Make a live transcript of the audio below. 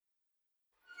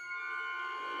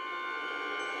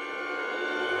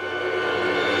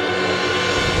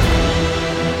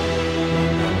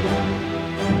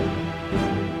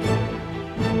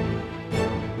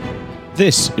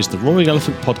This is the Roaring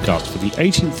Elephant podcast for the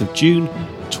 18th of June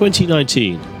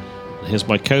 2019. And here's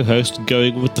my co-host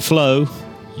going with the flow,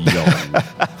 Jon.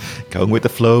 Going with the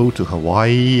flow to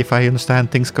Hawaii, if I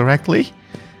understand things correctly.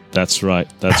 That's right.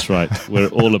 We're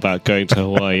all about going to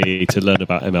Hawaii to learn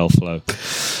about ML Flow.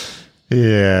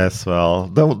 Yes, well,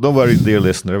 don't worry, dear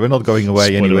listener. We're not going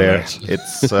away anywhere.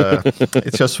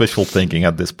 It's just wishful thinking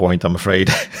at this point, I'm afraid.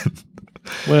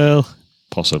 Well,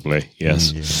 possibly,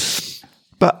 yes. Yeah.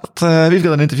 But we've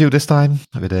got an interview this time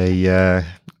with a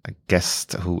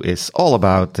guest who is all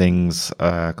about things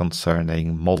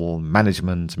concerning model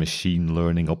management, machine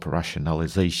learning,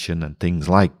 operationalization, and things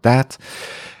like that.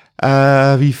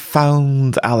 We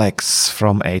found Alex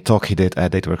from a talk he did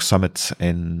at DataWorks Summit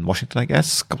in Washington, I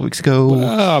guess, a couple of weeks ago.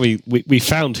 Well, I mean, we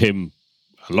found him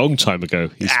a long time ago.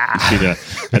 He's been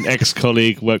an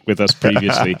ex-colleague, worked with us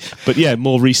previously. But yeah,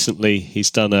 more recently,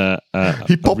 he's done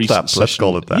he popped up, session. Let's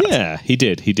call it that. Yeah, he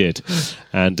did.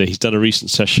 And he's done a recent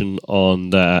session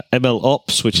on ML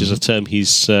Ops, which is a term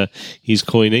he's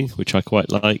coining, which I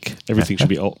quite like. Everything should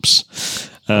be ops.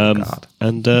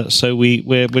 So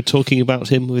we're talking about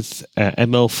him with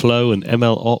ML Flow and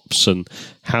ML Ops and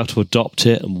how to adopt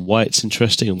it and why it's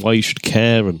interesting and why you should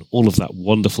care and all of that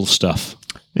wonderful stuff.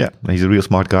 Yeah, he's a real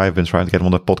smart guy. I've been trying to get him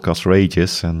on the podcast for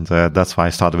ages, and that's why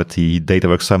I started with the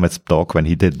DataWorks Summit talk. When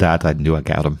he did that, I knew I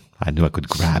got him. I knew I could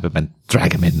grab him and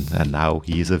drag him in, and now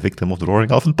he is a victim of the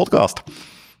Roaring Elephant podcast.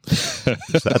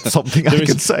 That's something I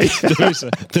can say.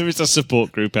 there is a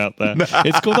support group out there.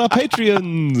 It's called our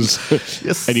Patreons.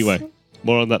 Yes. Anyway,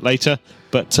 more on that later.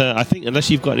 But I think unless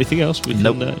you've got anything else, we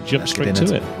can jump straight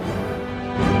to it.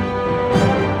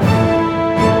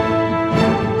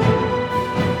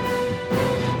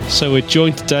 So we're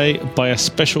joined today by a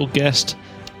special guest,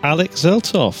 Alex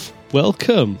Zeltov.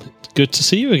 Welcome. Good to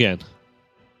see you again.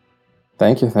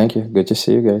 Thank you. Good to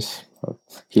see you guys.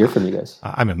 Hear from you guys.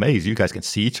 I'm amazed. You guys can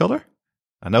see each other?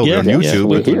 I know we're on YouTube,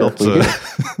 but we're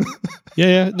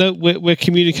not... No, we're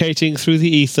communicating through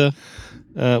the ether.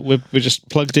 We're just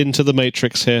plugged into the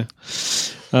matrix here.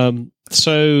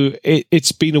 So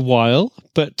it's been a while,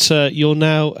 but you're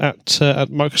now at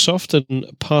Microsoft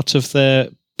and part of their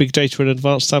big data and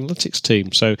advanced analytics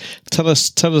team. So tell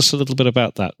us a little bit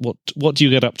about that. What do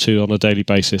you get up to on a daily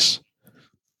basis?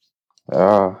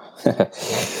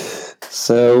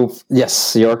 So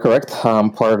yes, you're correct. I'm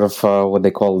part of what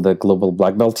they call the Global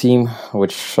Black Belt team,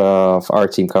 which our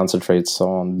team concentrates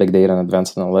on big data and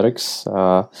advanced analytics.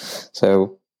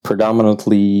 So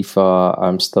predominantly,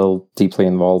 I'm still deeply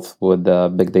involved with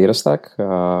the big data stack,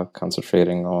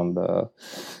 concentrating on the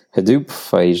Hadoop,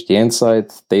 HD Insight,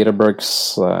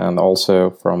 Databricks, and also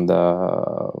from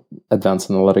the advanced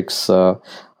analytics,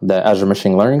 the Azure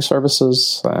Machine Learning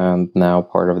Services, and now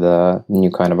part of the new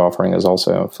kind of offering is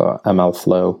also ML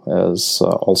Flow is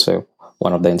also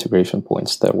one of the integration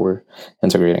points that we're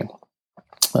integrating.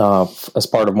 As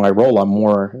part of my role, I'm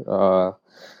more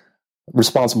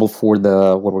responsible for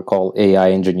what we call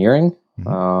AI engineering.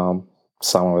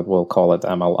 Some of it will call it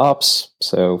ML Ops.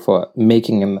 So for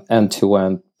making an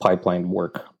end-to-end pipeline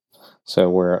work. So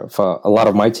where a lot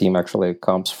of my team actually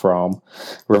comes from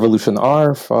Revolution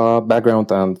R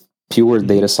background and pure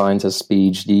data scientists,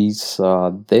 PhDs.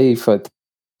 They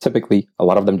typically, a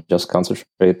lot of them just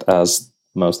concentrate as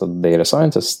most of the data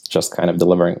scientists, just kind of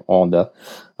delivering on the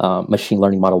machine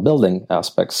learning model building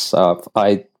aspects.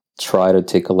 I try to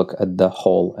take a look at the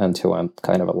whole end-to-end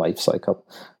kind of a life cycle,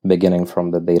 beginning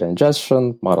from the data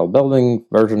ingestion, model building,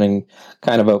 versioning,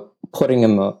 kind of putting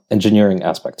in the engineering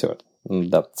aspect to it. And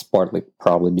that's partly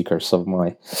probably because of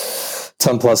my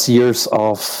 10 plus years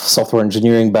of software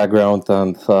engineering background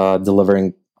and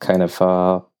delivering kind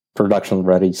of production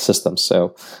ready systems.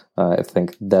 So I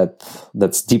think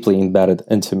that's deeply embedded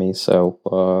into me. So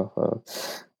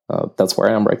that's where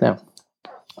I am right now.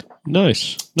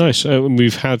 Nice.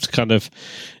 We've had kind of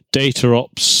data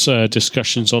ops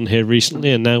discussions on here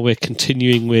recently, and now we're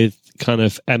continuing with kind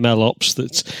of ML ops.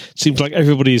 That seems like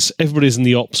everybody's in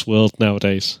the ops world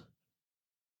nowadays.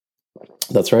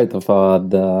 That's right.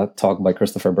 The talk by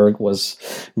Christopher Berg was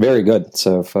very good.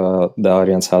 So if the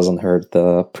audience hasn't heard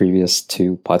the previous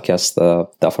two podcasts,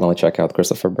 definitely check out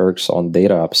Christopher Berg's on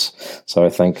data ops. So I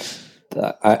think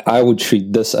I would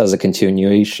treat this as a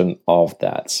continuation of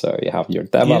that. So you have your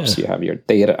DevOps, you have your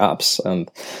data ops,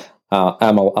 and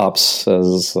ML ops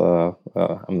is,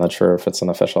 I'm not sure if it's an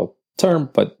official term,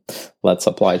 but let's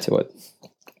apply to it.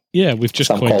 Yeah, we've just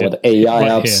some call it AI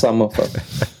ops, some of it.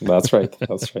 That's right.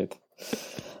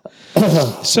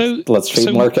 So let's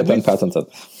trademark it and patent it.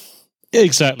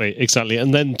 Exactly.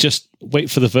 And then just wait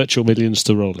for the virtual millions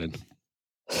to roll in.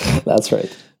 That's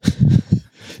right.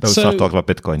 Don't start talking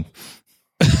about Bitcoin.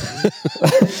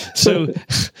 So,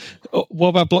 what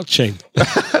about blockchain?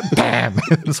 Damn.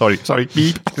 sorry.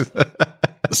 Beep.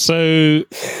 So,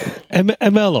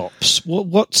 MLOps.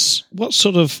 What's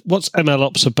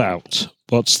MLOps about?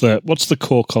 What's the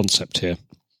core concept here?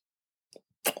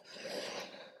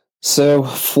 So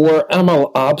for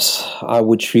MLOps, I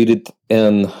would treat it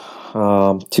in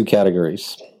two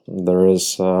categories. There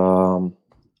is the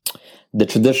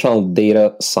traditional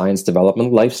data science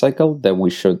development lifecycle that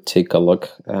we should take a look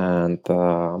and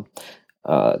try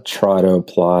to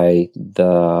apply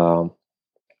the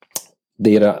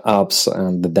data ops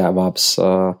and the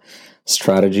DevOps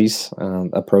strategies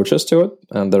and approaches to it.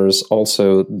 And there is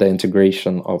also the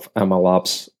integration of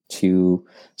MLOps to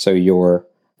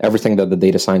everything that the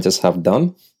data scientists have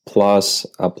done, plus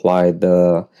apply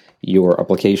your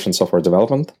application software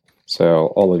development.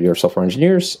 So all of your software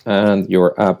engineers and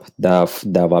your app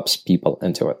DevOps people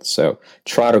into it. So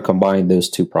try to combine those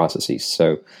two processes.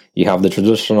 So you have the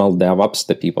traditional DevOps,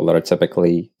 the people that are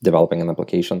typically developing an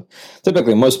application.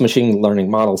 Typically, most machine learning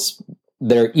models,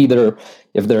 they're either,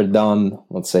 if they're done,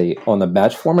 let's say, on a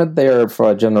batch format, they're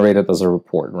generated as a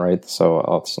report, right? So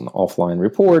it's an offline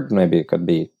report. Maybe it could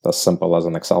be as simple as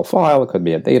an Excel file. It could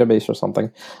be a database or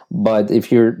something. But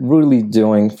if you're really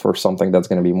doing for something that's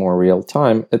going to be more real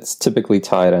time, it's typically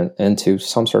tied into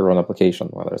some sort of an application,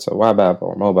 whether it's a web app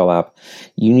or a mobile app.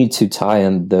 You need to tie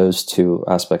in those two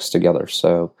aspects together.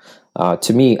 So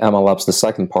to me, MLOps, the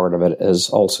second part of it, is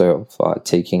also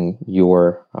taking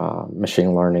your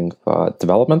machine learning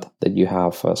development that you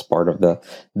have as part of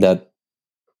that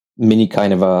mini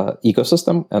kind of a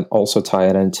ecosystem, and also tie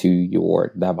it into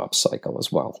your DevOps cycle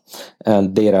as well,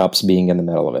 and DataOps being in the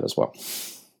middle of it as well.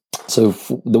 So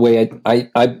the way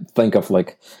I think of,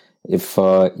 like, if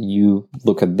you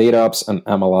look at DataOps and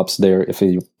MLOps, there, if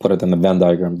you put it in the Venn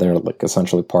diagram, they're like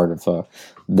essentially part of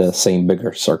the same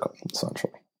bigger circle,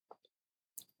 essentially.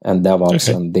 And DevOps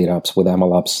and DataOps with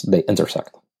MLOps, they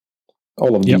intersect.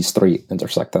 All of these three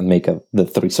intersect and make the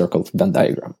three-circle Venn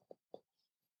diagram.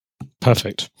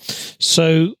 Perfect.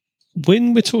 So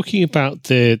when we're talking about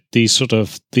these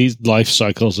life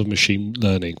cycles of machine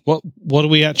learning, what are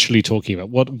we actually talking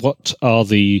about? What are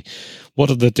the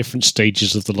different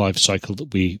stages of the life cycle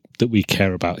that we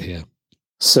care about here?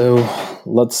 So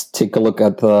let's take a look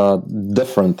at the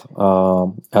different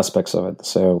aspects of it.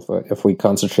 So if we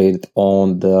concentrate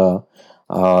on the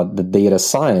data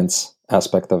science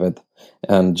aspect of it,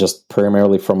 and just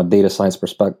primarily from a data scientist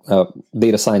perspective,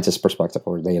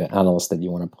 or data analyst that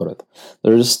you want to put it,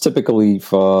 there's typically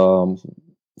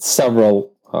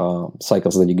several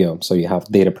cycles that you go. So you have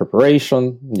data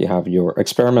preparation, you have your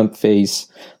experiment phase.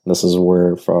 This is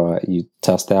where you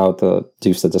test out,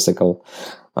 do statistical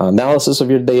analysis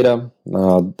of your data.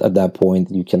 At that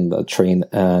point, you can train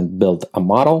and build a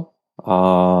model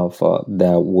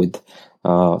that would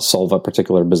solve a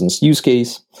particular business use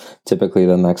case. Typically,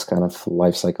 the next kind of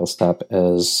life cycle step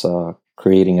is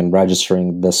creating and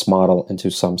registering this model into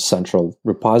some central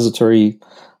repository.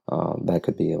 That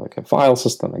could be like a file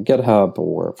system, a GitHub,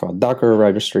 or a Docker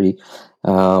registry.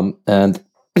 And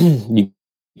you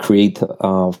create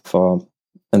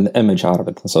an image out of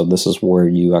it. So this is where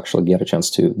you actually get a chance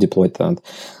to deploy it. And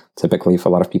typically, if a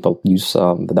lot of people use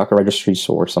the Docker registries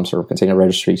or some sort of container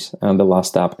registries, and the last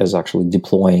step is actually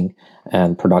deploying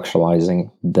and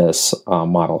productionalizing this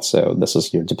model. So this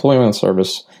is your deployment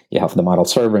service. You have the model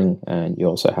serving, and you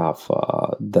also have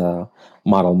the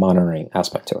model monitoring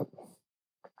aspect to it.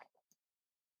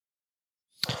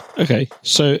 Okay,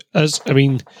 so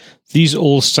these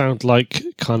all sound like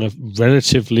kind of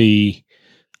relatively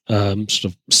sort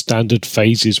of standard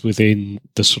phases within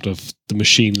the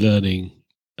machine learning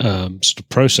sort of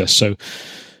process. So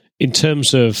in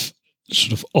terms of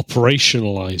sort of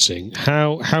operationalizing,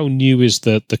 how new is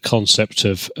the concept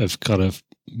of kind of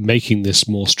making this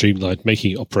more streamlined,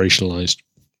 making it operationalized?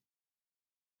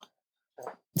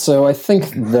 So I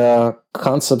think the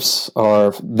concepts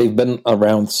they've been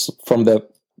around from the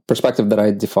perspective that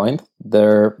I defined.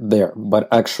 They're there, but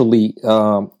actually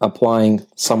applying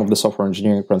some of the software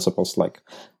engineering principles, like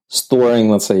storing,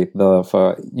 let's say,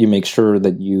 you make sure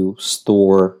that you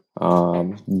store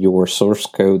your source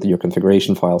code, your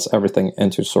configuration files, everything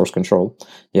into source control.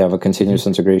 You have a continuous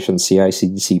integration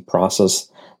CI/CD process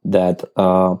that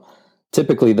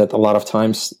typically, that a lot of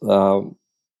times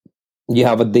you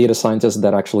have a data scientist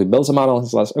that actually builds a model and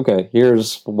says, okay,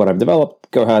 here's what I've developed.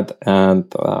 Go ahead and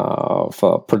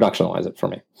productionalize it for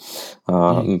me.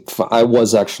 I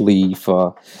was actually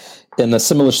in a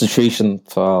similar situation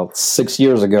 6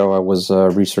 years ago. I was a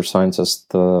research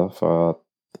scientist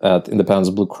at Independence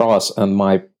Blue Cross, and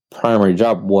my primary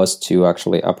job was to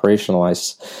actually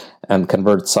operationalize and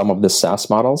convert some of the SaaS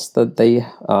models that they,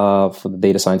 for the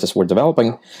data scientists, were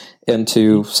developing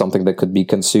into something that could be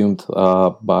consumed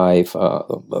by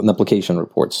an application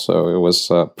report. So it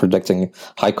was predicting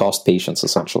high-cost patients,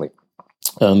 essentially.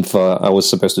 And I was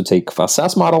supposed to take a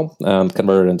SaaS model and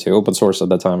convert it into open source. At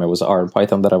that time, it was R and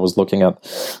Python that I was looking at.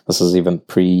 This is even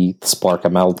pre-Spark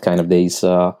ML kind of days,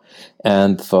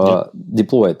 and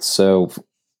deploy it. So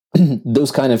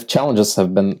those kind of challenges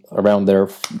have been around there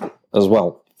as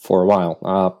well for a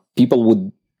while. People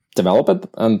would develop it,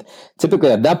 and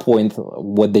typically at that point,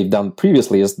 what they've done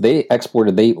previously is they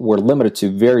were limited to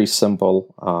very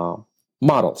simple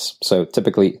models. So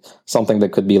typically something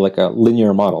that could be like a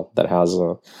linear model that has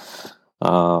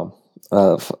a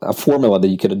formula that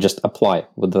you could just apply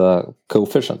with the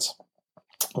coefficients.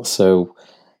 So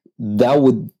that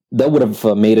would have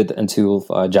made it into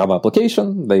a Java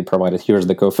application. They provided, here's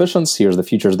the coefficients, here's the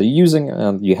features they're using,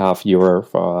 and you have your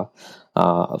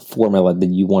formula that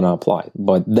you want to apply.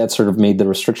 But that sort of made the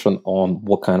restriction on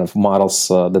what kind of models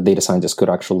the data scientists could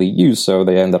actually use. So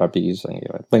they ended up using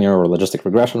linear or logistic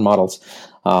regression models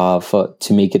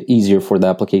to make it easier for the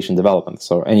application development.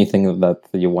 So anything that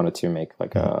you wanted to make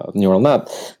like a neural net,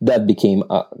 that became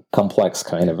a complex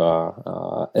kind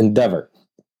of endeavor.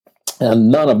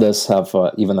 And none of this have,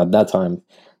 even at that time,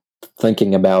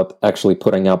 thinking about actually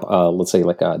putting up, let's say,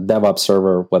 like a DevOps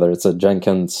server, whether it's a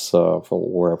Jenkins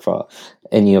or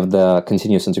any of the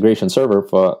continuous integration server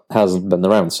hasn't been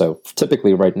around. So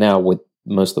typically right now, what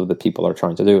most of the people are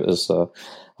trying to do is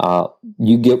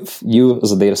you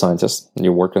as a data scientist,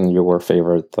 you work on your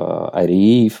favorite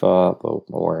IDE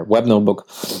or web notebook,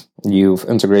 you've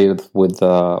integrated with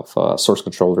a source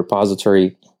control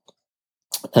repository,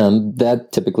 and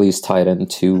that typically is tied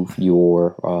into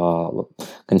your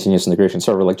continuous integration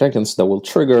server like Jenkins that will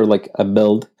trigger like a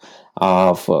build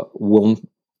of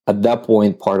at that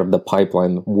point, part of the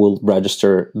pipeline will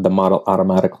register the model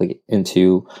automatically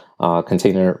into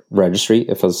container registry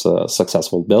if it's a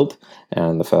successful build,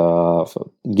 and if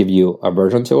give you a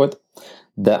version to it.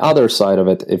 The other side of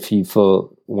it,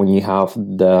 when you have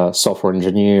the software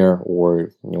engineer,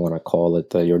 or you want to call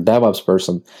it your DevOps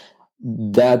person,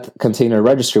 that container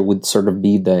registry would sort of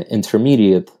be the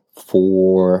intermediate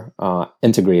for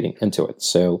integrating into it.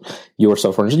 So your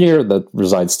software engineer that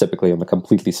resides typically in a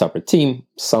completely separate team,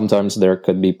 sometimes there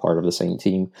could be part of the same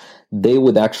team, they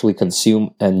would actually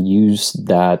consume and use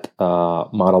that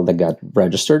model that got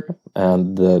registered.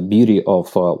 And the beauty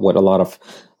of what a lot of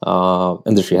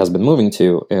industry has been moving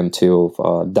to into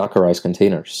Dockerized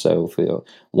containers. So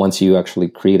once you actually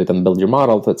create it and build your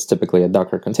model, that's typically a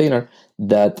Docker container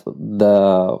that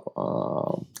the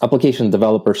application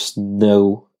developers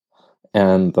know,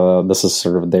 and this is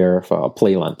sort of their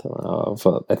playland.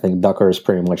 I think Docker is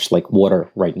pretty much like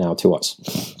water right now to us.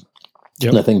 Yep.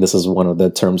 And I think this is one of the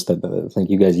terms that I think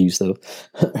you guys used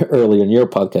earlier in your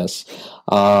podcast.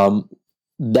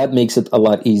 That makes it a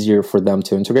lot easier for them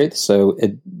to integrate. So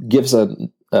it gives a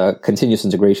continuous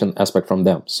integration aspect from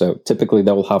them. So typically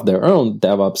they will have their own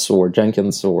DevOps or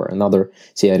Jenkins or another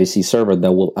CI/CD server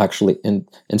that will actually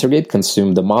integrate,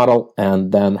 consume the model,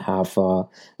 and then have a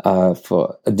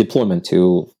deployment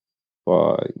to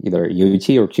either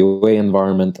UAT or QA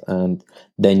environment. And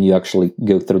then you actually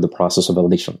go through the process of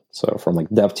validation. So from like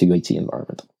dev to UAT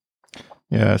environment.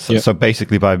 Yeah, so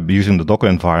basically by using the Docker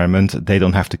environment, they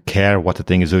don't have to care what the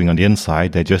thing is doing on the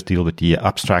inside. They just deal with the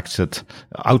abstracted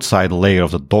outside layer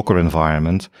of the Docker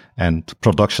environment and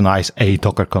productionize a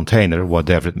Docker container,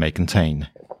 whatever it may contain.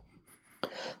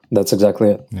 That's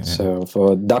exactly it. Yeah. So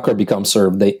for Docker becomes sort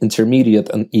of the intermediate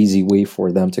and easy way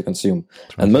for them to consume.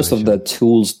 And most of the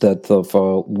tools that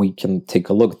we can take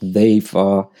a look, they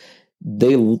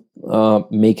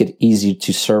make it easy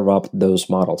to serve up those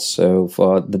models. So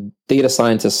the data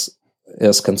scientist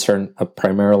is concerned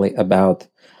primarily about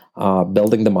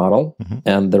building the model,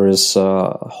 and there is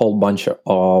a whole bunch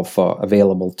of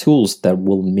available tools that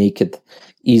will make it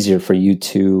easier for you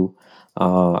to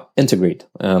integrate,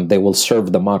 and they will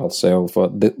serve the model. So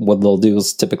what they'll do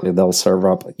is typically they'll serve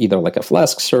up either like a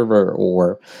Flask server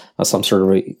or some sort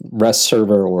of REST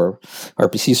server or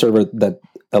RPC server that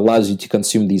allows you to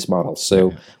consume these models.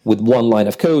 So with one line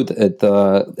of code,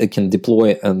 it can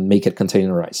deploy and make it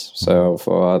containerize. So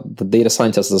for the data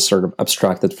scientist is sort of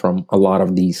abstracted from a lot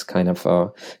of these kind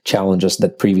of challenges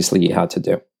that previously you had to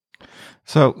do.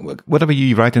 So what are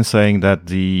you right in saying that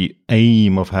the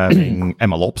aim of having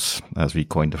MLOps, as we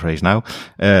coined the phrase now,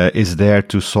 is there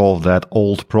to solve that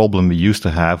old problem we used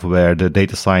to have where the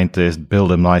data scientist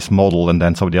built a nice model and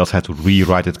then somebody else had to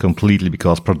rewrite it completely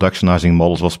because productionizing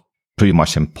models was pretty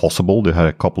much impossible. They had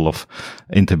a couple of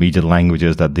intermediate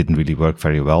languages that didn't really work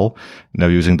very well. Now,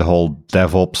 using the whole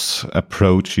DevOps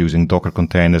approach, using Docker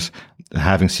containers,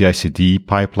 having CI/CD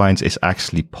pipelines is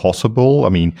actually possible. I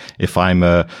mean, if I'm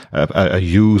a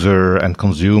user and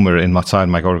consumer inside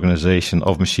my organization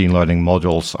of machine learning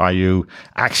modules, are you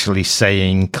actually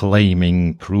saying,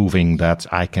 claiming, proving that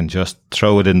I can just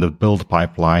throw it in the build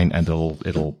pipeline and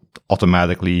it'll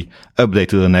automatically update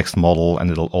to the next model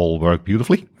and it'll all work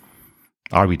beautifully?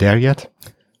 Are we there yet?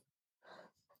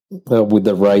 With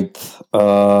the right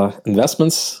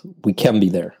investments, we can be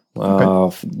there.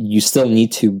 Okay. You still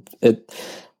need to,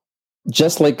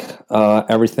 just like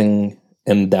everything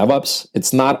in DevOps,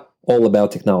 it's not all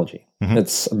about technology. Mm-hmm.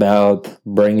 It's about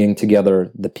bringing together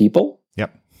the people,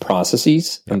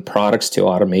 processes, and products to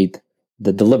automate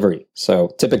the delivery. So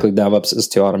typically DevOps is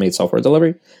to automate software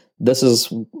delivery.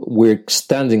 We're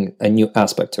extending a new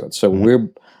aspect to it. So we're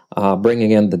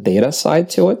bringing in the data side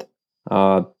to it.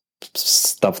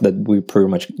 Stuff that we pretty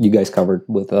much, you guys covered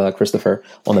with Christopher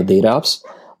on the data ops.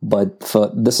 But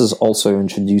this is also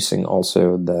introducing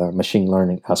also the machine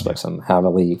learning aspects and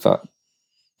heavily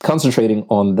concentrating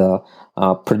on the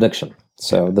prediction.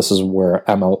 So this is where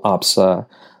ML ops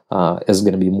is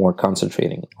going to be more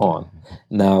concentrating on.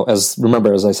 Now, as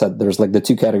I said, there's like the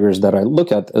two categories that I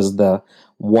look at.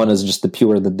 One is just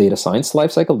the data science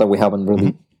lifecycle that we haven't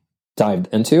really dived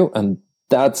into, and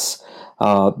that's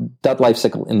that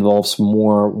lifecycle involves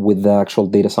more with the actual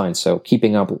data science. So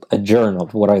keeping up a journal,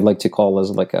 what I like to call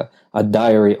as like a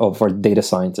diary of our data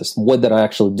scientist. What did I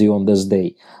actually do on this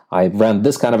day? I ran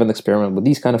this kind of an experiment with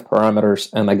these kind of parameters,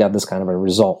 and I got this kind of a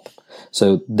result.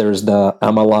 So there's the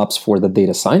MLOps for the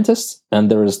data scientists,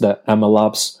 and there's the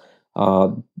MLOps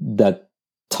that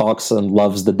talks and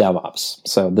loves the DevOps.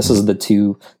 So this is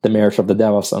the marriage of the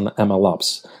DevOps and the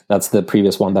MLOps. That's the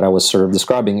previous one that I was sort of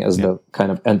describing as the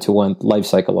kind of end-to-end life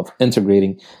cycle of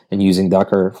integrating and using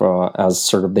Docker as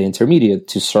sort of the intermediate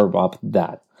to serve up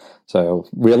that. So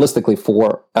realistically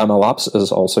for MLOps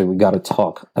is also, we got to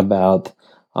talk about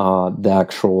the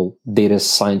actual data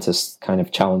scientist kind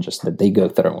of challenges that they go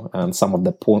through and some of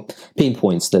the pain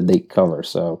points that they cover.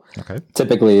 So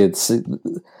typically it's...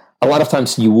 A lot of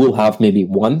times you will have maybe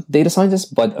one data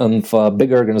scientist, but in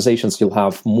bigger organizations, you'll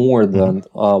have more than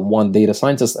one data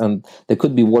scientist, and they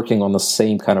could be working on the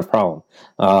same kind of problem.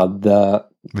 The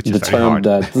term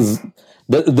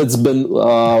that's been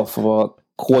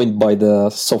coined by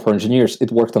the software engineers,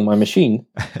 it worked on my machine,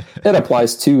 it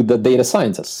applies to the data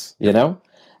scientists,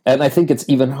 And I think it's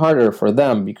even harder for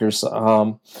them because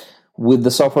with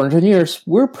the software engineers,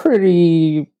 we're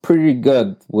pretty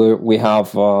good. We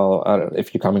have,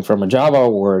 if you're coming from a Java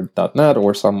or .NET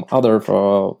or some other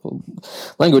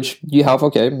language, you have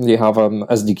an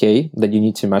SDK that you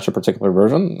need to match a particular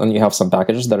version, and you have some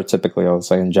packages that are typically, let's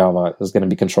say in Java, is going to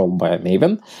be controlled by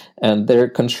Maven, and they're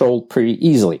controlled pretty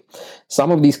easily.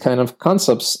 Some of these kind of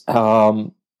concepts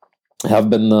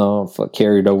have been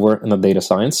carried over in the data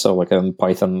science. So like in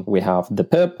Python, we have the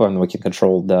pip, and we can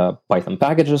control the Python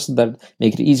packages that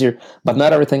make it easier. But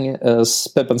not everything is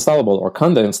pip installable or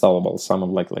conda installable. Some of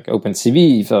like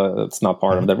OpenCV, it's not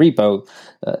part of the repo.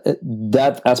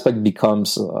 That aspect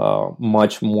becomes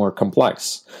much more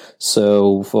complex.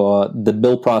 So for the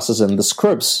build process and the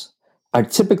scripts are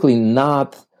typically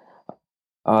not,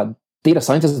 data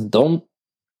scientists don't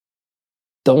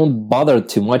bother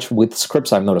too much with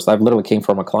scripts. I've noticed. I've literally came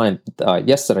from a client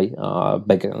yesterday,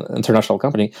 big international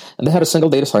company, and they had a single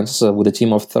data scientist with a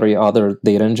team of 3 other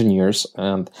data engineers,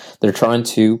 and they're trying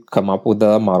to come up with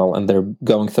a model, and they're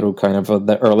going through kind of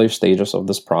the earlier stages of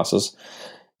this process.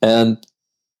 And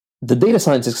the data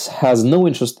scientist has no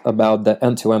interest about the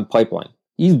end-to-end pipeline.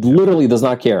 He literally does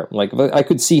not care. Like I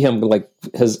could see him, like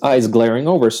his eyes glaring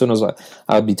over as soon as I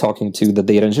would be talking to the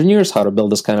data engineers how to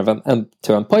build this kind of an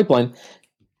end-to-end pipeline.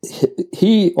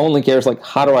 He only cares like,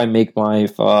 how do I make my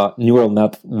neural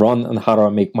net run and how do I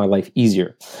make my life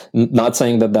easier? Not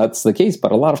saying that that's the case,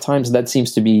 but a lot of times that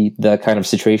seems to be the kind of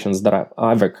situations that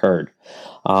I've occurred.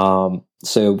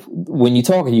 So when you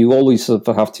talk, you always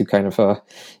have to kind of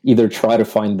either try to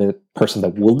find the person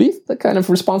that will be the kind of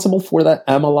responsible for that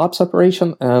MLOps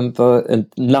operation, and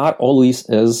not always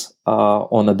is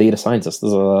on a data scientist.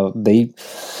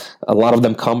 A lot of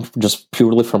them come just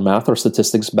purely from math or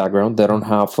statistics background. They don't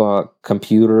have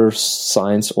computer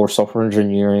science or software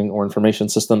engineering or information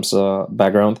systems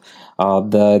background.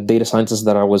 The data scientist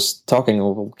that I was talking,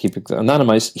 we'll keep it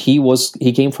anonymized,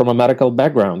 he came from a medical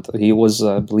background. He was,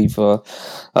 I believe, a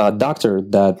doctor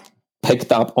that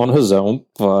picked up on his own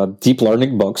deep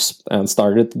learning books and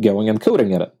started going and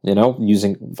coding in it,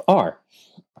 using R.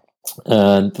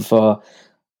 And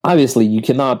obviously, you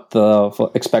cannot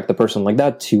expect a person like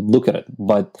that to look at it.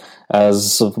 But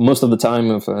as most of the time,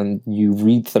 and you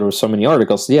read through so many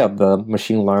articles, the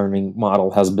machine learning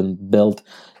model has been built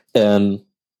in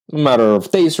a matter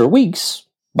of days or weeks,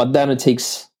 but then it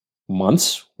takes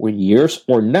months or years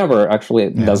or never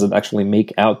does it actually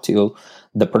make out to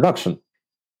the production.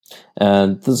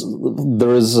 And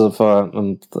there is, as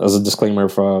a disclaimer,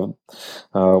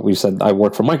 we said I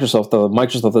work for Microsoft.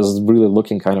 Microsoft is really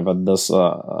looking kind of at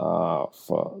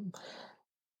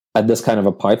this kind of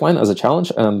a pipeline as a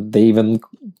challenge, and they even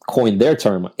coined their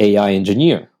term AI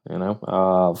engineer.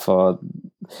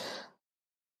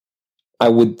 I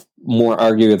would more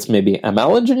argue it's maybe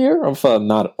ML engineer of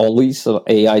not always. So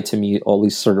AI to me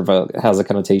always sort of has a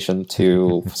connotation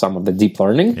to some of the deep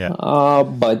learning. Yeah.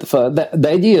 But the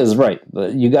idea is right.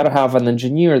 You got to have an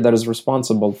engineer that is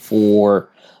responsible for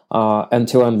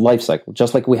end-to-end lifecycle,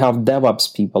 just like we have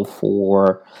DevOps people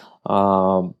for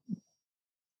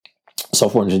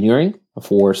software engineering,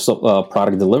 for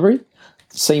product delivery.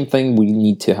 Same thing. We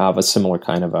need to have a similar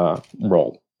kind of a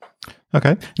role.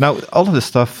 Okay. Now, all of this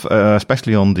stuff,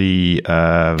 especially on the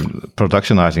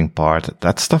productionizing part,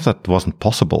 that's stuff that wasn't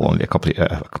possible only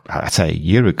I'd say a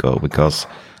year ago, because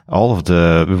we're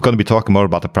going to be talking more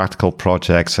about the practical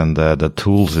projects and the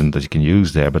tools that you can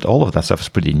use there, but all of that stuff is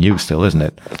pretty new still, isn't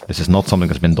it? This is not something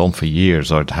that's been done for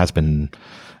years, or it has been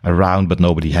around, but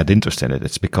nobody had interest in it.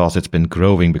 It's because it's been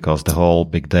growing, because the whole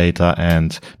big data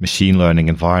and machine learning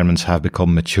environments have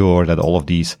become mature, that all of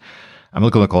these, I'm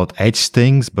not going to call it edge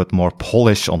things, but more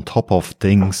polish on top of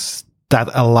things that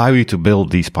allow you to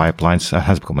build these pipelines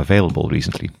has become available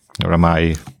recently. Or am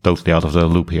I totally out of the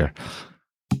loop here?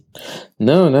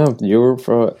 No, you're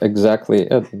exactly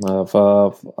it.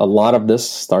 A lot of this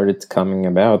started coming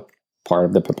about part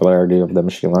of the popularity of the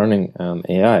machine learning and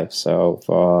AI. So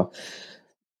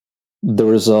there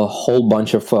was a whole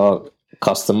bunch of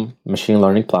custom machine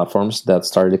learning platforms that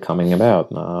started coming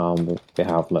about. We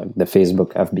have like the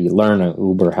Facebook FB Learner.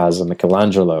 Uber has a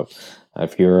Michelangelo.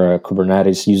 If you're a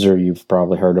Kubernetes user, you've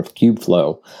probably heard of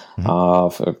Kubeflow.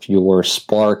 Mm-hmm. If you were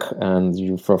Spark and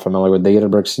you're familiar with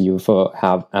Databricks, you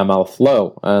have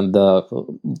MLflow. And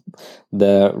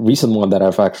the recent one that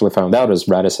I've actually found out is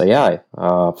Redis AI,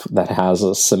 that has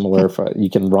a similar, you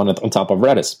can run it on top of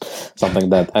Redis, something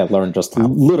that I learned just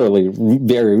literally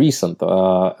very recent.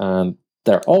 And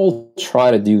they're all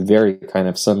try to do very kind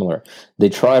of similar. They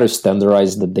try to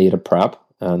standardize the data prep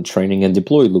and training and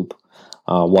deploy loop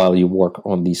while you work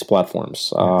on these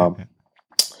platforms.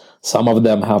 Some of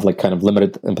them have like kind of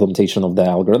limited implementation of the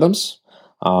algorithms.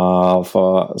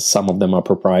 Some of them are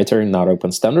proprietary, not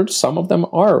open standards. Some of them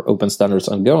are open standards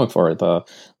and going for it,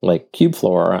 like Kubeflow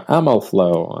or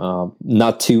MLflow.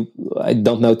 I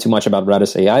don't know too much about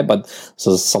Redis AI, but this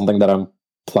is something that I'm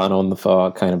plan on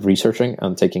kind of researching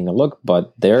and taking a look,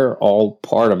 but they're all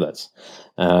part of this.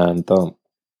 And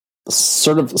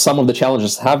sort of some of the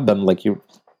challenges have been like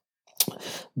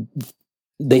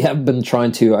they have been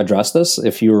trying to address this.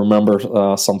 If you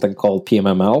remember something called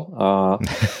PMML,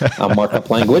 a markup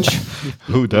language.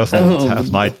 Who doesn't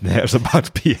have nightmares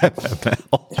about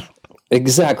PMML?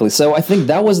 Exactly. So I think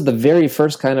that was the very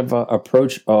first kind of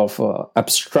approach of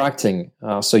abstracting.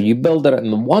 So you build it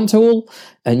in one tool,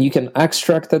 and you can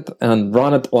extract it and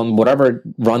run it on whatever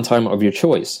runtime of your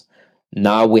choice.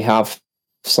 Now we have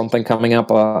something coming up,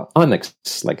 Onyx,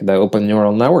 like the Open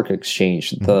Neural Network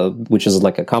Exchange, which is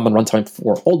like a common runtime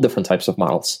for all different types of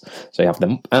models. So you have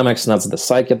the MXNets, the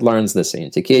scikit-learns, the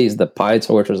CNTKs, the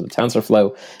PyTorches, the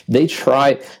TensorFlow. They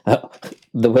try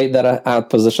the way that I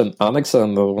positioned Onyx,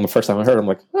 and when the first time I heard it, I'm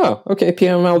like, oh, okay,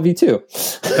 PML v2.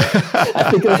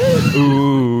 I think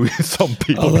ooh, some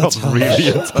people got really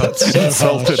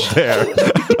insulted there.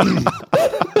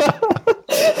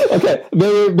 Okay,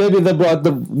 maybe they brought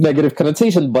the negative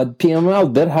connotation, but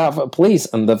PML did have a place.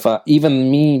 And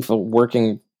even me for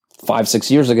working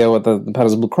 5-6 years ago at the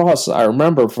Patterson Blue Cross, I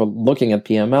remember for looking at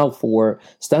PML for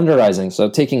standardizing. So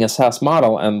taking a SAS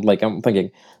model and like I'm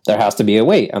thinking there has to be a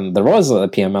way. And there was a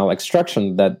PML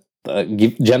extraction that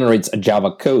generates a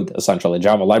Java code, essentially a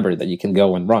Java library that you can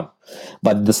go and run.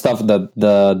 But the stuff that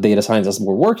the data scientists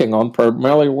were working on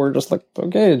primarily were just like,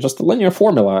 okay, just a linear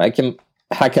formula. I can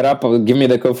hack it up, give me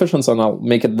the coefficients, and I'll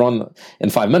make it run in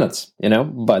 5 minutes,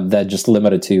 But that just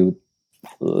limited to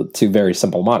very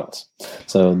simple models.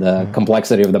 So the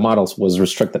complexity of the models was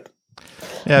restricted.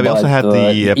 Yeah, we also had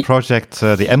the project,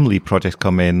 the Emily project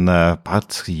come in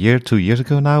about a year, 2 years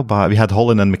ago now. But we had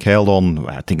Holland and Mikhail on,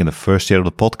 I think in the first year of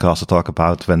the podcast, to talk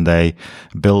about when they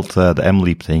built the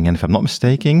MLeap thing. And if I'm not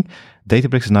mistaken,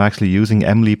 Databricks is now actually using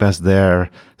MLeap as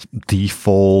their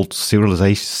default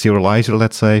serializer,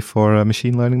 let's say, for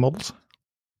machine learning models.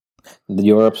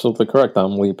 You're absolutely correct.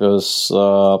 Amleap is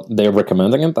they're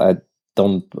recommending it. I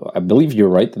believe you're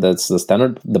right. That's the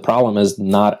standard. The problem is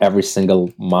not every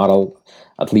single model,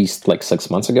 at least like 6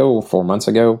 months ago or 4 months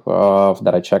ago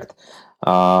that I checked,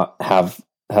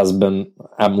 has been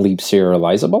Amleap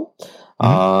serializable.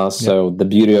 So the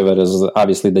beauty of it is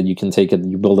obviously that you can take it,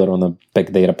 you build it on a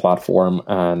big data platform,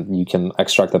 and you can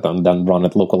extract it and then run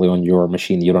it locally on your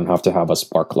machine. You don't have to have a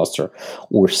Spark cluster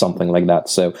or something like that.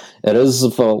 So it is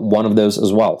one of those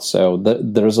as well. So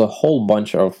there's a whole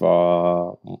bunch of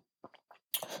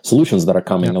solutions that are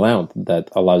coming around that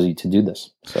allows you to do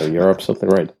this. So you're absolutely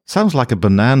right. Sounds like a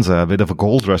bonanza, a bit of a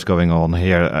gold rush going on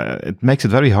here. It makes it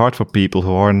very hard for people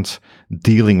who aren't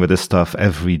dealing with this stuff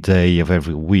every day of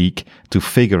every week to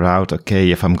figure out, okay,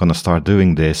 if I'm going to start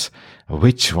doing this,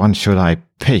 which one should I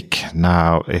pick?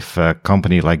 Now, if a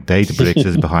company like Databricks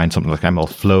is behind something like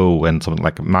MLflow and something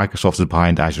like Microsoft is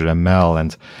behind Azure ML,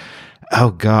 and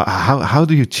oh God, how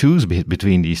do you choose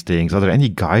between these things? Are there any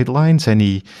guidelines?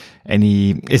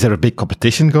 Is there a big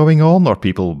competition going on? Or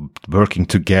people working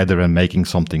together and making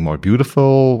something more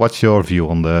beautiful? What's your view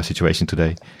on the situation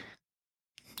today?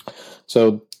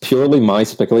 So purely my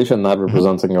speculation, not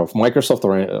representing of Microsoft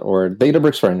or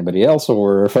Databricks or anybody else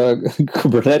or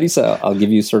Kubernetes. I'll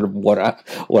give you sort of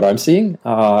what I'm seeing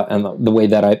and the way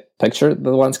that I picture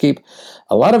the landscape.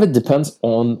 A lot of it depends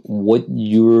on what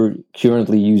you're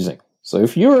currently using. So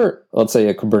if you're, let's say,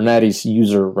 a Kubernetes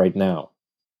user right now,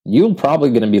 you're probably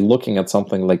going to be looking at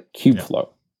something like Kubeflow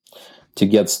to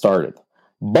get started.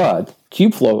 But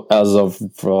Kubeflow, as of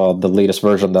the latest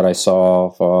version that I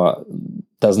saw,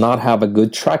 does not have a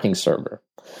good tracking server.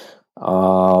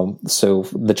 So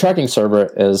the tracking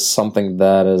server is something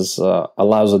that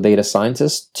allows a data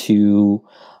scientist to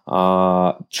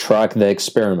track the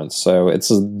experiments. So it's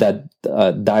that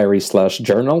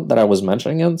diary/journal that I was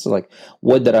mentioning. It's like,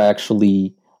 what did I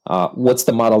actually, what's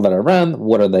the model that I ran?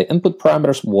 What are the input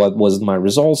parameters? What was my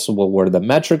results? What were the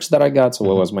metrics that I got? So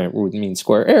what was my root mean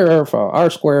square error for R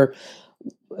square?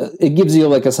 It gives you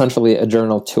like essentially a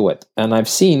journal to it. And I've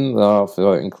seen,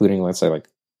 including, let's say, like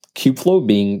Kubeflow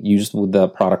being used with the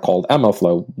product called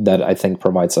MLflow that I think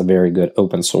provides a very good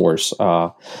open source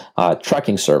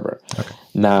tracking server. Okay.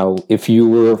 Now, if you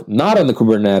were not on the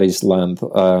Kubernetes land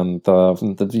and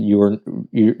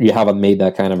you haven't made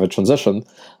that kind of a transition,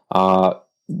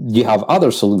 you have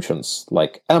other solutions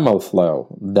like MLflow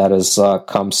that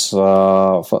comes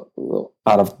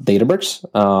out of Databricks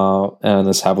and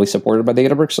is heavily supported by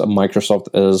Databricks. Microsoft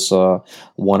is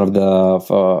one of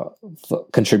the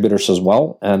contributors as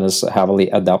well and is heavily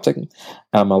adopting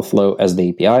MLflow as the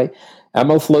API.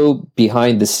 MLflow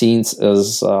behind the scenes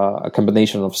is a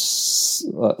combination of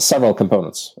several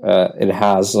components. It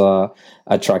has a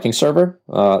tracking server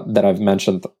that I've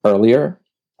mentioned earlier.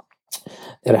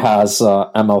 It has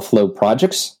MLflow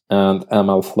projects and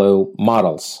MLflow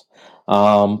models.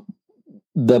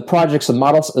 The projects and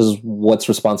models is what's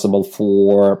responsible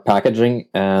for packaging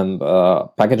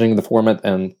the format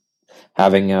and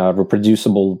having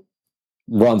reproducible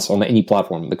runs on any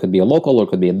platform. It could be a local or it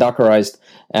could be a Dockerized.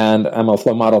 And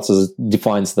MLflow models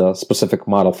defines the specific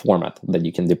model format that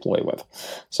you can deploy with.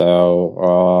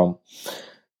 So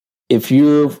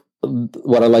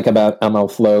what I like about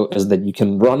MLflow is that you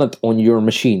can run it on your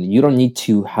machine. You don't need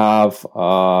to have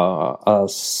a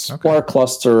Spark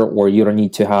cluster, or you don't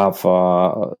need to have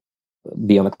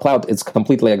be on the cloud. It's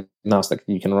completely agnostic.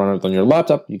 You can run it on your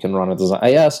laptop. You can run it as an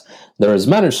IaaS. There is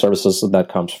managed services that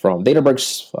comes from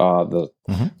Databricks,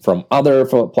 from other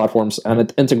platforms, and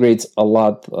it integrates a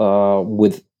lot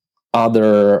with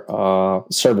other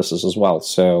services as well.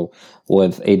 So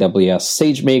with AWS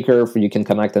SageMaker, you can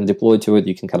connect and deploy to it.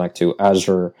 You can connect to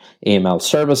Azure AML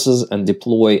services and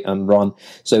deploy and run.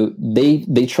 So they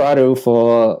try to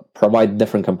provide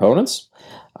different components.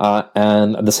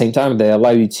 And at the same time, they allow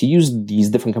you to use these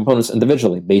different components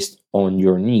individually based on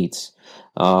your needs.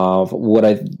 What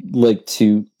I like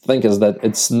to think is that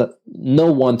it's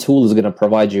no one tool is going to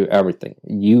provide you everything.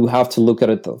 You have to look at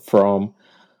it from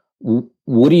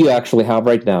what do you actually have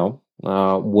right now?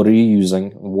 What are you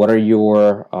using? What are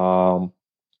your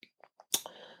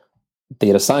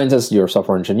data scientists, your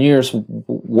software engineers?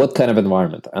 What kind of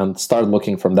environment? And start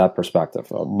looking from that perspective.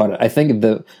 But I think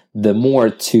the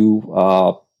more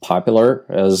popular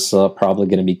is probably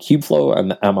going to be Kubeflow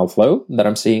and MLflow that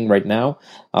I'm seeing right now.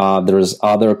 There's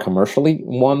other commercially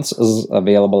ones is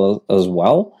available as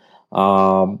well.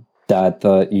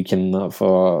 That you can,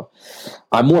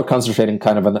 I'm more concentrating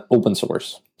kind of on open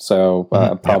source. So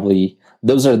probably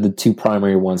those are the two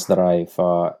primary ones that I've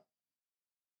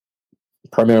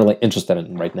primarily interested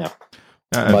in right now.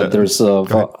 But there's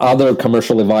other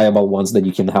commercially viable ones that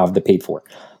you can have the paid for.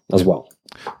 as well.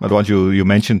 But what you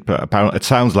mentioned, it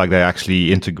sounds like they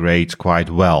actually integrate quite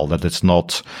well, that it's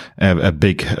not a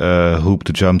big hoop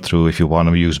to jump through if you want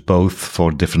to use both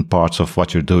for different parts of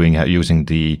what you're doing, using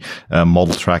the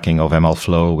model tracking of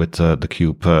MLflow with the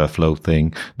Kubeflow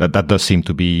thing. That does seem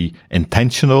to be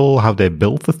intentional, how they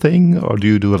built the thing, or do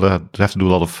you have to do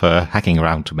a lot of hacking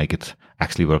around to make it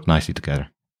actually work nicely together?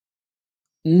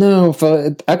 No,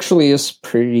 it actually is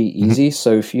pretty easy.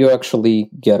 So if you actually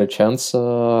get a chance,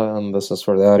 and this is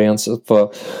for the audience,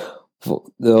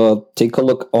 take a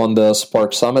look on the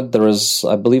Spark Summit. There is,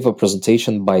 I believe, a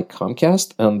presentation by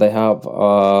Comcast, and they have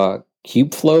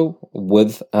Kubeflow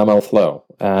with MLflow.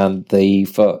 And they,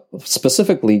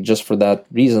 specifically just for that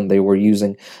reason, they were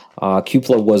using,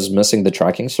 Kubeflow was missing the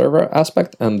tracking server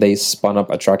aspect, and they spun up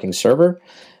a tracking server.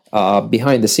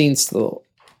 Behind the scenes,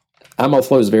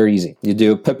 MLflow is very easy. You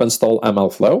do pip install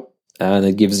MLflow, and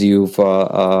it gives you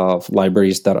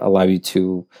libraries that allow you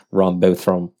to run both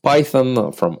from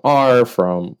Python, from R,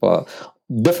 from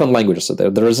different languages. So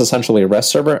there is essentially a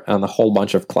REST server and a whole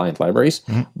bunch of client libraries.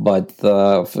 Mm-hmm. But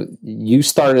you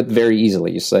start it very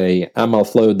easily. You say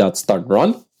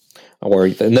mlflow.startrun, or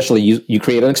initially you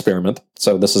create an experiment.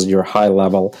 So this is your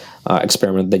high-level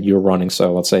experiment that you're running.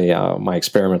 So let's say my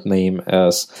experiment name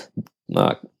is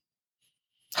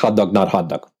hot dog, not hot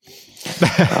dog.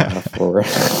 For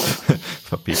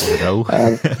people who know.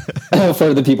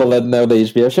 For the people that know the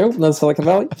HBO show, in Silicon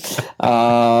Valley.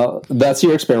 That's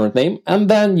your experiment name. And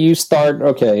then you start,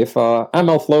 if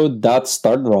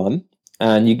mlflow.startrun,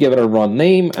 and you give it a run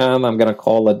name, and I'm going to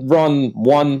call it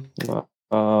run1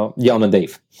 Jan and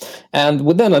Dave. And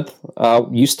within it,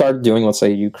 you start doing, let's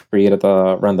say you created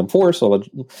a random for, so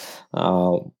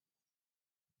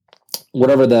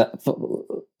whatever the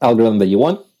algorithm that you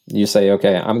want, you say,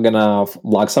 okay, I'm going to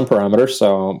log some parameters.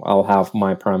 So I'll have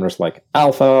my parameters like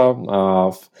alpha.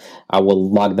 I will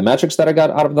log the metrics that I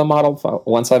got out of the model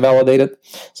once I validate it.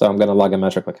 So I'm going to log a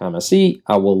metric like MSE.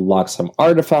 I will log some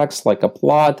artifacts like a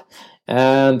plot.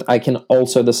 And I can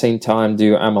also at the same time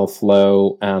do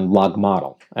MLflow and log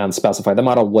model and specify the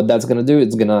model. What that's going to do,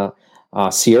 it's going to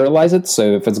serialize it.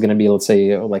 So if it's going to be, let's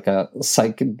say, like a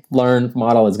scikit-learn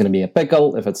model, it's going to be a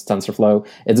pickle. If it's TensorFlow,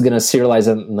 it's going to serialize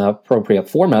it in the appropriate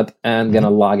format and going to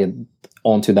log it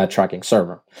onto that tracking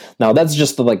server. Now, that's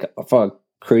just like for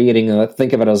creating,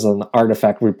 think of it as an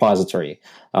artifact repository.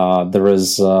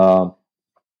 There's the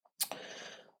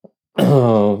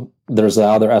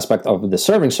other aspect of the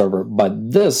serving server,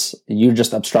 but this, you're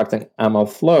just abstracting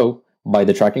MLflow by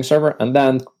the tracking server, and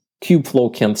then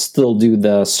Kubeflow can still do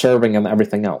the serving and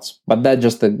everything else. But that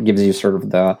just gives you sort of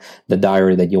the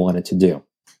diary that you want it to do.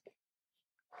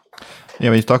 Yeah,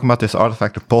 when you're talking about this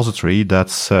artifact repository,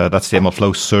 that's the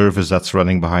MLflow service that's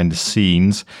running behind the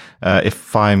scenes.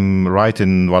 If I'm right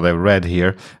in what I read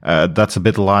here, that's a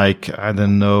bit like, I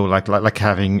don't know, like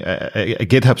having a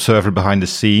GitHub server behind the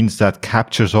scenes that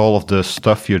captures all of the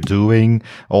stuff you're doing,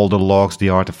 all the logs, the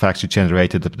artifacts you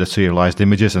generated, the serialized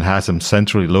images, and has them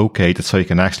centrally located so you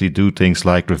can actually do things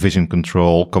like revision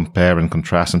control, compare and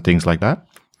contrast, and things like that.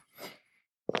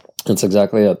 That's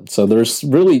exactly it. So there's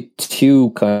really two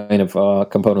kind of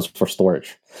components for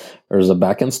storage. There's a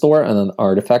backend store and an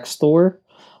artifact store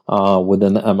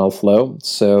within the MLflow.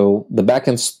 So the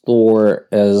backend store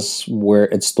is where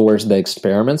it stores the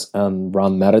experiments and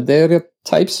run metadata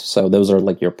types. So those are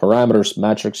like your parameters,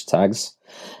 metrics, tags.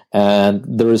 And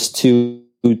there's two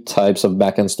types of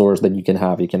backend stores that you can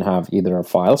have. You can have either a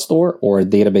file store or a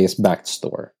database-backed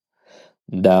store.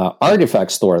 The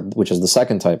artifact store, which is the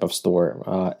second type of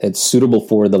store, it's suitable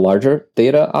for the larger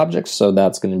data objects. So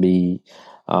that's going to be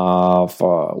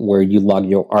for where you log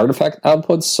your artifact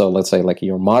outputs. So let's say like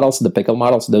your models, the pickle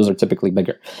models, those are typically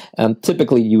bigger. And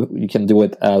typically you can do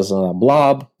it as a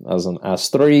blob, as an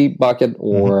S3 bucket,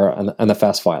 or an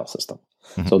NFS file system.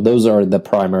 Mm-hmm. So those are the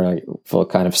primary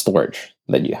kind of storage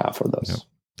that you have for those.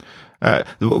 Yep.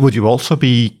 Would you also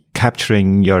be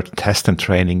capturing your test and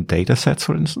training data sets,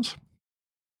 for instance?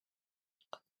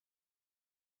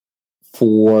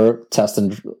 For test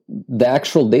and the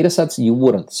actual data sets, you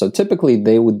wouldn't. So typically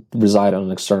they would reside on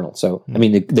an external. So, I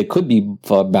mean, they could be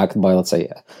backed by, let's say,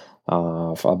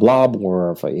 a blob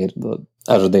or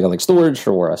Azure Data Lake Storage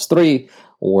or S3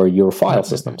 or your file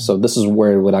system. So this is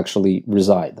where it would actually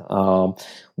reside.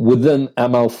 Within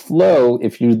MLflow,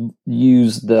 if you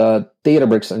use the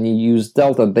Databricks and you use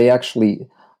Delta, they actually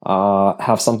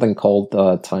have something called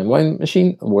the timeline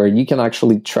machine, where you can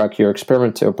actually track your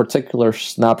experiment to a particular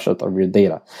snapshot of your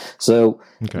data. So,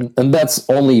 and that's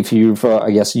only if you're, I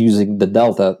guess, using the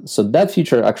Delta. So that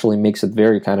feature actually makes it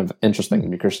very kind of interesting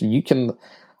because you can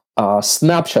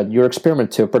snapshot your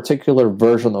experiment to a particular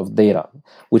version of data,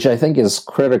 which I think is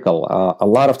critical. A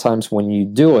lot of times when you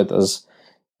do it, is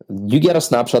you get a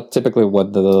snapshot. Typically,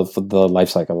 what the life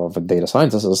cycle of a data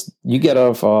scientist is, you get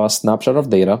a snapshot of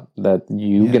data that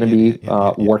you're going to be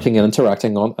working and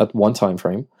interacting on at one time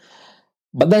frame.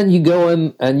 But then you go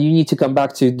in and you need to come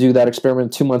back to do that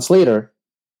experiment 2 months later.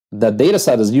 That data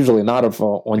set is usually not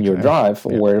on your drive,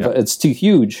 or if it's too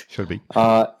huge. Should be.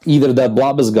 Either that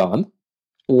blob is gone,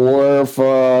 or if,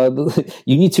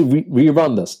 you need to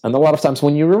rerun this. And a lot of times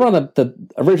when you rerun it, the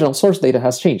original source data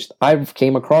has changed. I've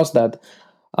came across that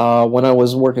when I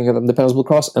was working at Independence Blue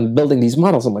Cross and building these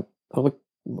models. I'm like, I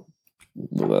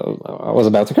was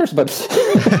about to curse, but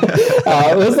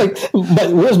I was like,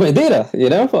 but where's my data?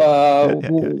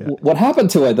 What happened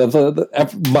to it?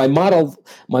 My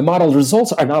model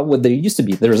results are not what they used to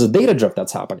be. There's a data drift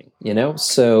that's happening,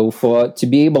 So to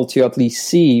be able to at least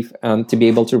see and to be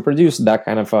able to produce that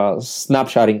kind of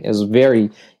snapshotting is very,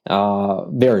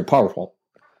 very powerful.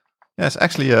 Yes,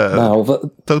 actually,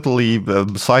 totally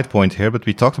side point here, but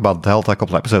we talked about Delta a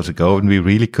couple episodes ago, and we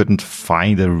really couldn't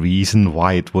find a reason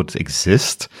why it would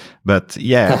exist. But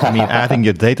adding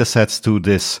your data sets to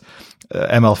this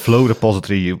MLflow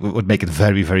repository would make it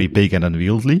very, very big and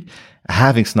unwieldy.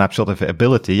 Having snapshot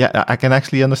availability, I can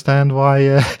actually understand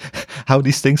why how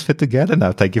these things fit together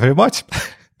now. Thank you very much.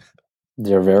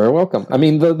 You're very welcome.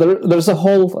 There's a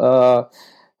whole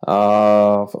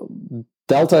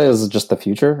Delta is just the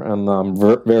future, and I'm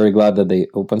very glad that they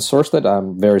open sourced it.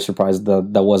 I'm very surprised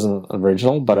that wasn't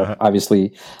original, but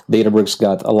obviously Databricks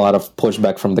got a lot of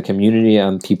pushback from the community,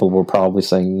 and people were probably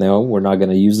saying, no, we're not going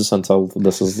to use this until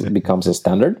this becomes a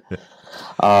standard.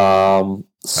 How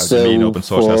do you mean open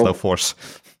source has no force?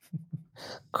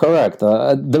 Correct.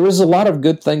 There is a lot of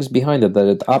good things behind it, that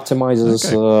it optimizes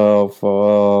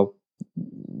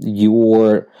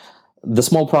the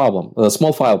small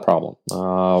file problem.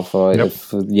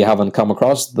 If you haven't come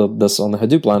across this on the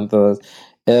Hadoop land,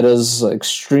 it is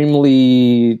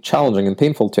extremely challenging and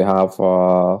painful to have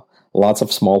lots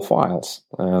of small files.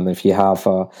 And if you have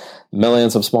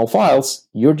millions of small files,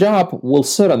 your job will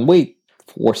sit and wait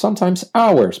for sometimes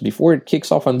hours before it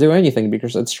kicks off and do anything,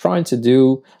 because it's trying to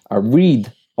do a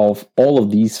read of all of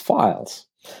these files.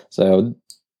 So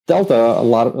Delta a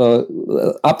lot of,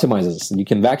 optimizes. You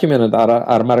can vacuum in and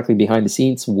automatically behind the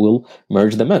scenes will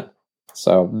merge them in.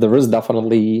 So there is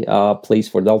definitely a place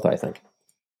for Delta, I think.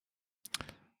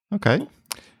 Okay.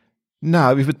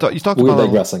 Now you talked about. We're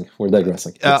digressing.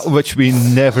 Which we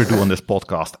never do on this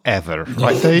podcast ever,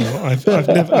 right, Dave? No,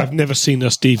 I've never seen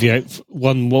us deviate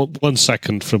one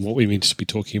second from what we mean to be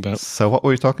talking about. So what were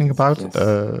we talking about?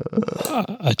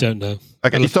 I don't know.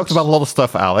 Okay, you talked about a lot of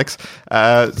stuff, Alex.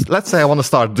 Let's say I want to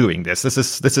start doing this.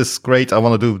 This is great. I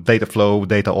want to do data flow,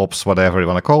 data ops, whatever you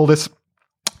want to call this.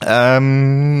 How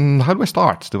do I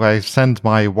start? Do I send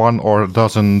my 1 or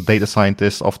dozen data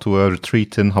scientists off to a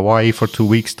retreat in Hawaii for 2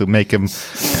 weeks to make them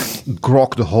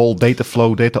grok the whole data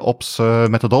flow, data ops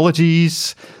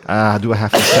methodologies? Do I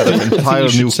have to set up entire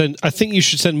new? I think you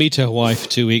should send me to Hawaii for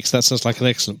 2 weeks. That sounds like an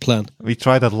excellent plan. We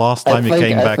tried that last time you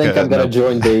came back. I think I'm going to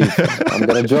join Dave. I'm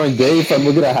going to join Dave, and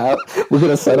we're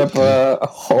going to set up a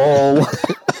whole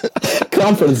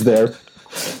conference there.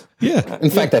 Yeah. In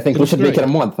fact, I think we should make it a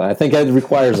month. I think it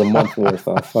requires a month worth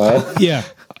of. Yeah,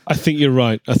 I think you're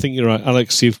right.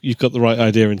 Alex, you've got the right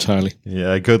idea entirely.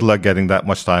 Yeah, good luck getting that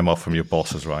much time off from your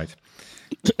bosses, right?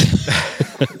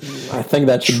 I think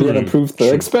that should be an approved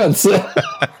expense.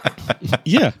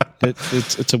 Yeah,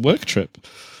 it's a work trip.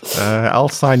 I'll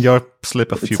sign your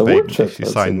slip of few papers if you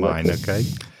sign mine, okay?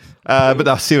 But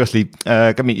now, seriously,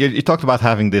 you talked about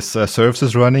having this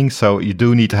services running, so you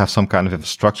do need to have some kind of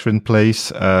infrastructure in place.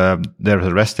 There's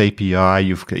a REST API.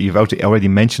 You've already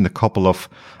mentioned a couple of,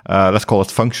 let's call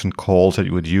it function calls that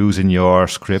you would use in your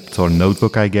script or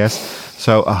notebook, I guess.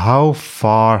 So how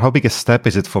big a step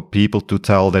is it for people to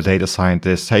tell their data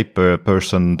scientist, hey,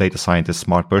 data scientist,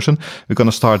 smart person, we're going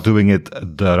to start doing it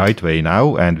the right way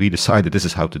now, and we decided this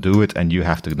is how to do it, and you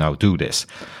have to now do this.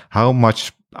 How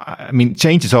much?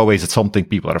 Change is always something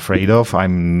people are afraid of.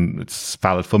 It's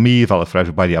valid for me, valid for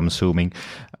everybody, I'm assuming.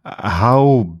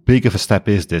 How big of a step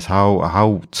is this?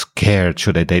 How scared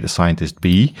should a data scientist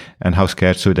be? And how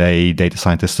scared should a data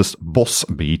scientist's boss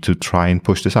be to try and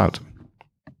push this out?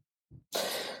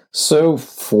 So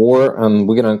we're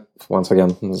going to, once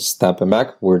again, stepping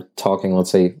back, we're talking,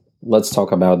 let's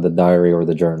talk about the diary or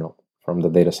the journal from the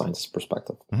data scientist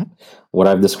perspective. Mm-hmm. What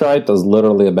I've described is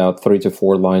literally about 3 to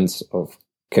 4 lines of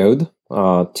code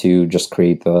to just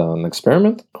create an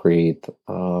experiment, and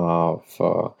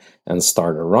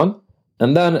start a run.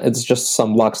 And then it's just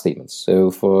some log statements.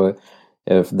 So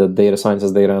If the data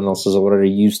scientist data analyst is already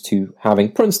used to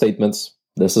having print statements,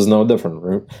 this is no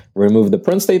different. Remove the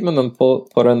print statement and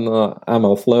put in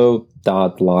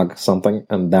MLflow.log something,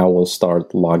 and that will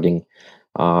start logging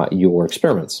your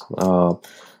experiments.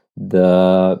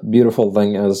 The beautiful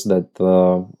thing is that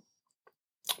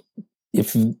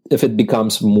if it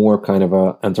becomes more kind of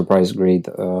a enterprise grade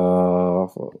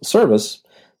service,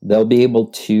 they'll be able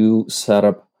to set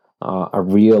up a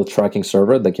real tracking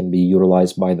server that can be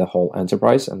utilized by the whole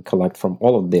enterprise and collect from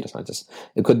all of the data scientists.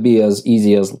 It could be as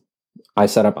easy as I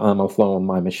set up MLflow on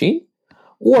my machine,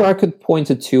 or I could point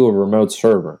it to a remote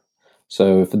server.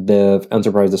 So if the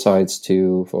enterprise decides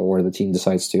to, or the team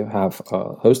decides to have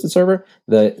a hosted server,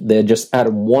 they just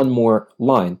add one more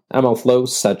line, MLflow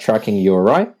set tracking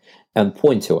URI, and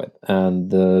point to it.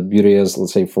 And the beauty is,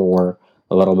 let's say for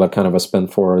a little bit kind of a spin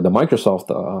for the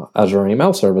Microsoft Azure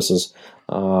AML services,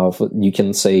 you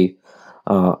can say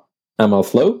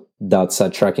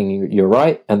MLflow.set tracking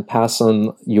URI and pass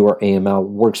on your AML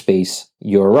workspace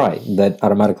URI that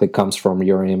automatically comes from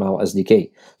your AML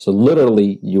SDK. So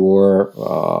literally your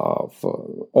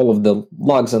all of the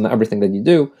logs and everything that you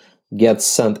do gets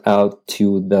sent out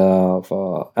to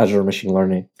the Azure Machine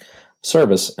Learning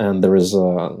service, and there is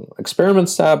an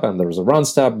experiments tab and there is a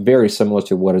runs tab, very similar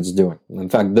to what it's doing. In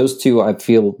fact, I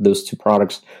feel those two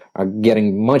products are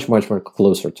getting much more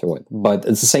closer to it, but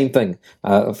it's the same thing.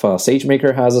 If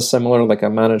SageMaker has a similar, like a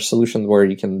managed solution where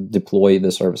you can deploy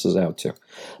the services out to.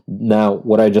 Now,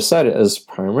 what I just said is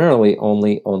primarily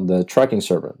only on the tracking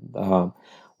server.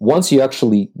 Once you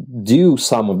actually do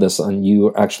some of this and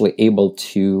you're actually able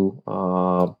to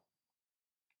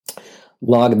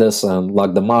log this and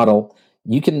log the model,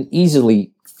 you can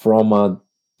easily, from a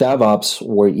DevOps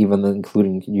or even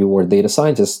including your data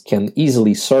scientist, can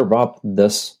easily serve up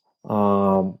this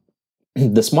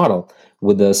this model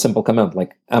with a simple command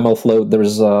like MLflow.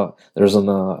 There's an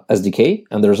SDK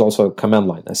and there's also a command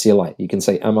line, a CLI. You can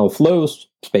say MLflow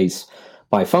space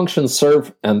by function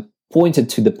serve and point it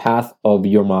to the path of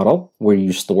your model where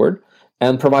you stored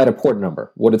and provide a port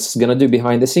number. What it's going to do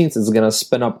behind the scenes is going to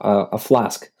spin up a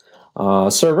Flask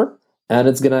server, and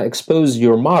it's going to expose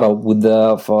your model with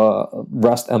the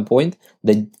REST endpoint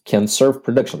that can serve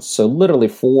predictions. So literally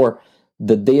for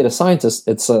the data scientist,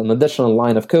 it's an additional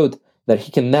line of code that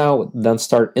he can now then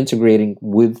start integrating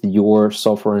with your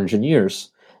software engineers,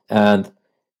 and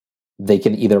they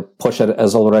can either push it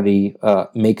as already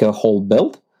make a whole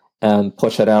build and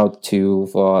push it out to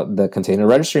the container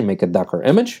registry, make a Docker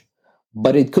image,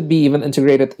 but it could be even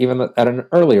integrated even at an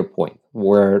earlier point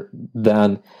where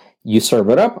then you serve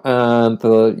it up and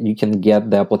you can get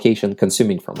the application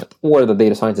consuming from it, or the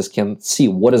data scientist can see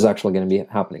what is actually going to be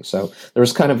happening. So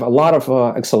there's kind of a lot of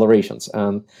accelerations,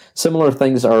 and similar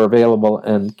things are available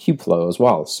in Kubeflow as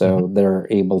well. So they're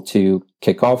able to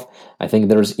kick off. I think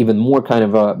there's even more kind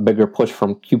of a bigger push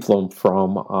from Kubeflow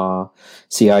from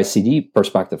CI/CD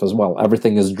perspective as well.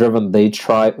 Everything is driven.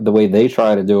 The way they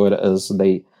try to do it is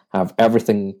they have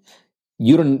everything.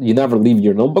 You never leave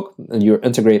your notebook, and you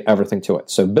integrate everything to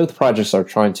it. So both projects are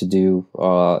trying to do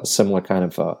similar kind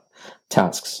of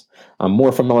tasks. I'm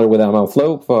more familiar with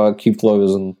MLflow. Kubeflow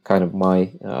is in kind of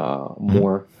my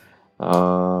more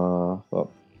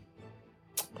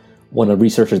want to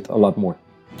research it a lot more.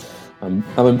 I'm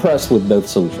impressed with both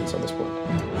solutions at this point.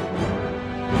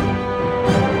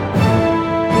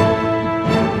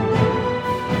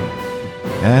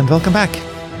 And welcome back.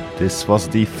 This was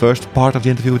the first part of the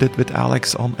interview we did with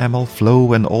Alex on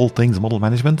MLflow and all things model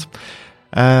management.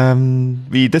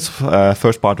 This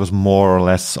first part was more or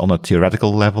less on a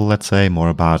theoretical level, let's say, more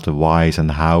about the whys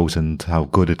and hows and how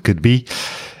good it could be.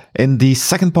 In the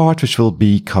second part, which will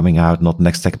be coming out not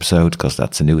next episode, because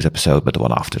that's a news episode, but the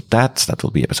one after that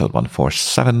will be episode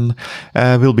 147.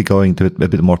 We'll be going to a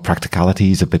bit more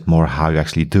practicalities, a bit more how you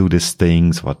actually do these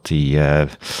things, what the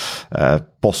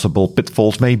possible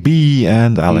pitfalls may be,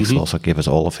 and Alex will also give us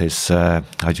all of his,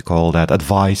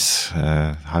 advice,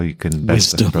 how you can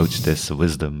best approach this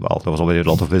wisdom. Well, there was already a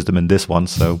lot of wisdom in this one,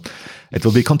 so it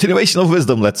will be a continuation of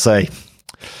wisdom, let's say.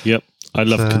 Yep. I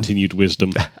love continued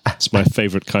wisdom. It's my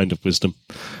favorite kind of wisdom.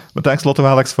 But thanks a lot to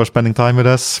Alex for spending time with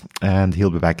us, and he'll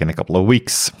be back in a couple of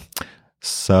weeks.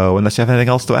 So unless you have anything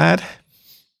else to add?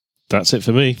 That's it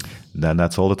for me. Then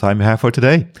that's all the time we have for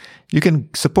today. You can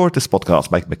support this podcast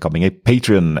by becoming a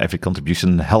patron. Every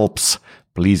contribution helps.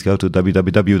 Please go to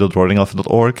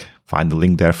www.roaringelephant.org. Find the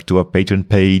link there to our Patreon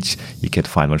page. You can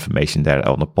find more information there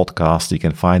on the podcast. You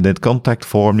can find the contact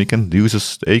form. You can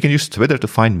use Twitter to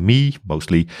find me,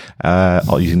 mostly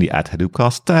using the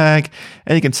 @HadoopCast tag.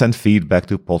 And you can send feedback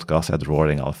to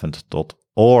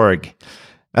podcast@roaringelephant.org.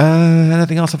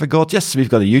 Anything else I forgot? Yes, we've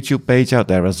got a YouTube page out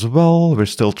there as well. We're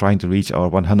still trying to reach our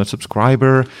 100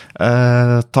 subscriber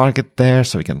target there,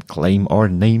 so we can claim our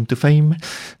name to fame.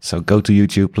 So go to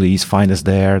YouTube, please find us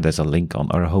there. There's a link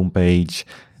on our homepage.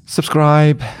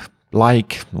 Subscribe,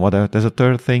 like, there's a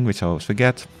third thing which I always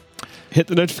forget. Hit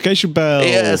the notification bell.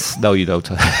 Yes. No, you don't.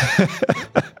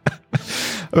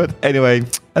 But anyway,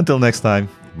 until next time,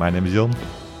 my name is John.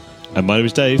 And my name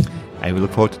is Dave. And we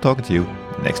look forward to talking to you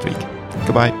next week.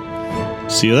 Goodbye.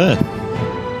 See you there.